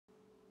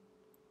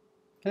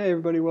Hey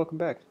everybody, welcome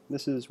back.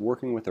 This is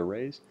Working with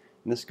Arrays,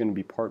 and this is going to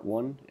be part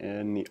 1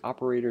 in the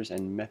Operators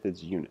and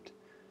Methods unit.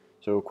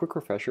 So a quick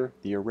refresher,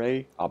 the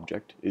array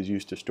object is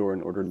used to store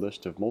an ordered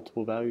list of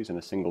multiple values in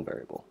a single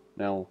variable.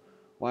 Now,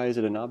 why is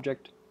it an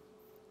object?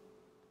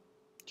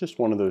 Just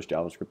one of those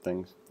JavaScript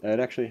things. It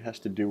actually has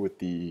to do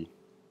with you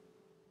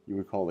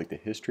would call it like the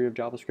history of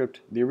JavaScript.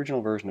 The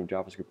original version of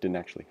JavaScript didn't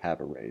actually have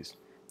arrays.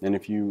 And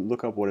if you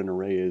look up what an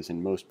array is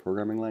in most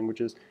programming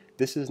languages,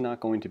 this is not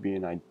going to be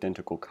an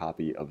identical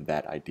copy of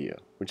that idea,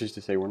 which is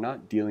to say we're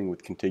not dealing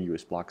with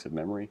contiguous blocks of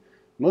memory,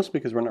 mostly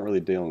because we're not really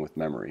dealing with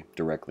memory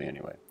directly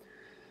anyway.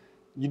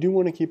 You do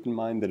want to keep in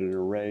mind that an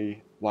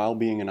array, while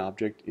being an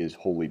object, is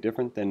wholly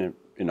different than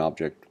an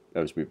object,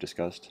 as we've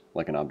discussed,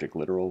 like an object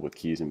literal with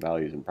keys and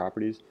values and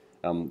properties.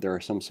 There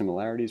are some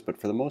similarities,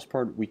 but for the most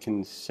part, we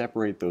can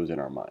separate those in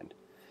our mind.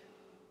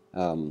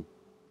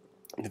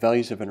 The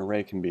values of an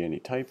array can be any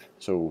type,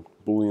 so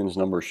booleans,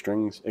 numbers,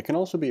 strings. It can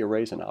also be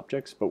arrays and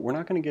objects, but we're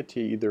not going to get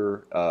to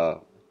either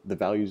the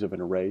values of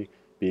an array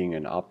being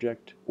an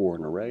object or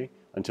an array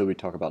until we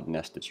talk about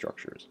nested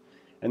structures.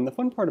 And the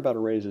fun part about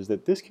arrays is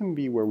that this can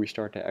be where we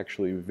start to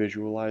actually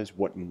visualize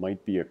what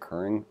might be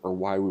occurring or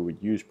why we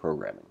would use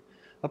programming.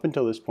 Up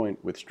until this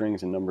point, with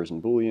strings and numbers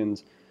and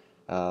booleans,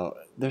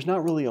 there's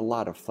not really a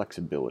lot of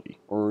flexibility,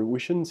 or we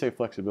shouldn't say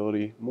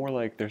flexibility, more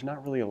like there's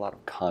not really a lot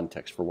of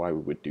context for why we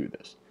would do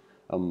this.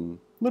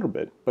 Little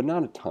bit, but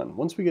not a ton.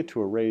 Once we get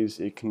to arrays,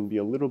 it can be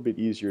a little bit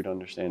easier to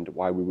understand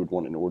why we would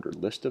want an ordered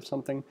list of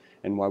something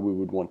and why we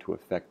would want to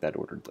affect that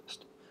ordered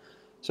list.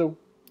 So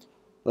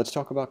let's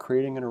talk about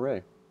creating an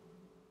array.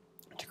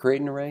 To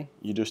create an array,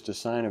 you just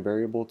assign a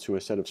variable to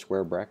a set of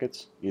square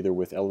brackets, either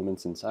with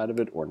elements inside of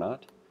it or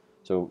not.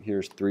 So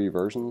here's 3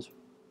 versions.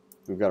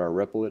 We've got our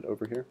replit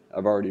over here.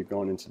 I've already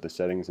gone into the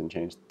settings and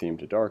changed the theme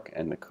to dark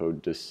and the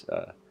code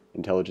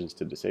intelligence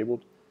to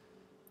disabled.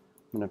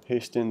 I'm going to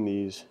paste in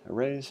these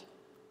arrays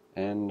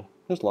and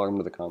just log them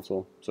to the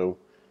console. So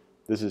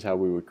this is how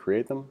we would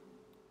create them.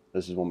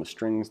 This is one with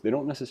strings. They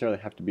don't necessarily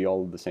have to be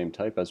all of the same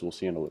type, as we'll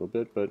see in a little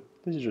bit, but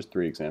these are just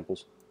 3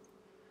 examples.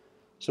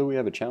 So we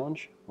have a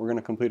challenge. We're going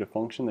to complete a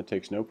function that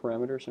takes no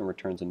parameters and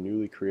returns a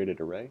newly created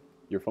array.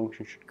 Your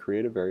function should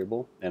create a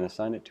variable and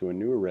assign it to a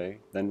new array,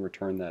 then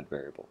return that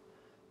variable.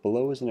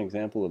 Below is an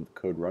example of the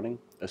code running,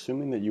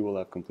 assuming that you will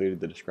have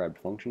completed the described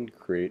function,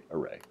 create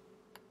array.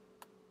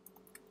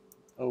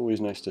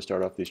 Always nice to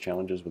start off these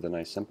challenges with a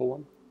nice simple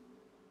one,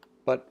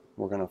 but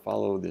we're going to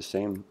follow the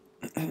same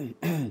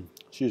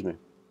excuse me,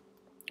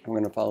 we're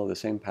going to follow the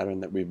same pattern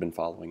that we've been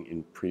following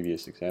in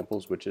previous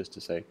examples, which is to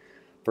say,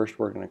 first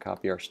we're going to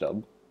copy our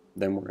stub,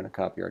 then we're going to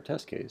copy our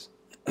test case,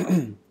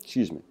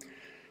 excuse me,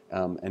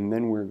 and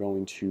then we're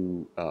going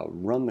to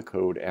run the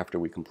code after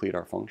we complete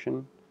our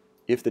function.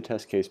 If the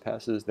test case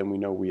passes, then we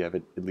know we have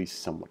it at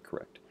least somewhat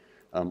correct.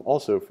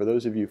 Also, for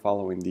those of you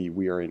following the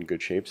We Are in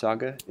Good Shape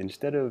saga,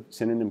 instead of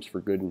synonyms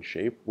for good and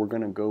shape, we're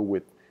going to go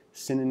with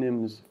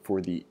synonyms for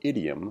the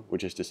idiom,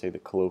 which is to say the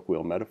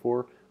colloquial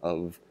metaphor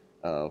of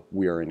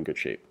we are in good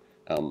shape.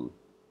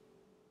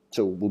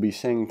 So we'll be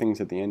saying things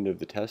at the end of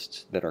the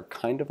tests that are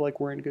kind of like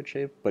we're in good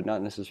shape, but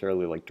not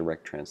necessarily like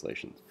direct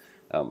translations.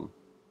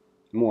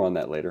 More on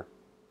that later.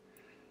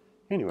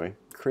 Anyway,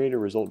 create a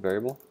result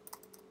variable.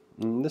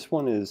 And this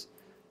one is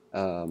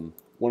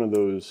one of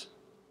those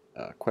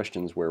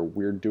questions where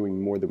we're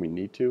doing more than we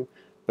need to,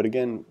 but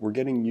again, we're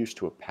getting used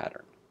to a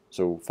pattern.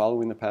 So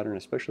following the pattern,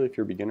 especially if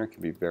you're a beginner,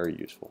 can be very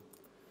useful.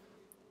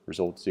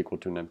 Result is equal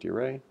to an empty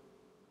array,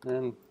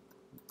 and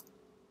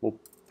we'll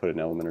put an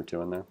element or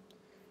 2 in there,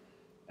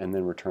 and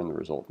then return the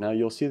result. Now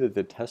you'll see that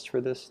the test for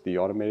this, the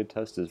automated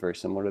test, is very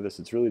similar to this.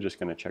 It's really just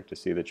going to check to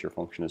see that your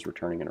function is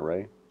returning an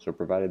array. So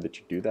provided that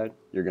you do that,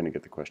 you're going to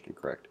get the question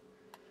correct.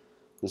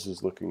 This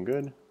is looking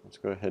good. Let's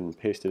go ahead and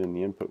paste it in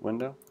the input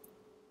window.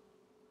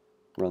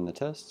 Run the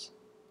tests,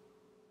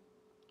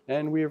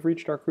 and we have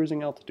reached our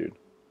cruising altitude.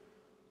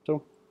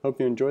 So, hope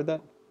you enjoyed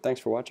that.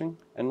 Thanks for watching,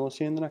 and we'll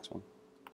see you in the next one.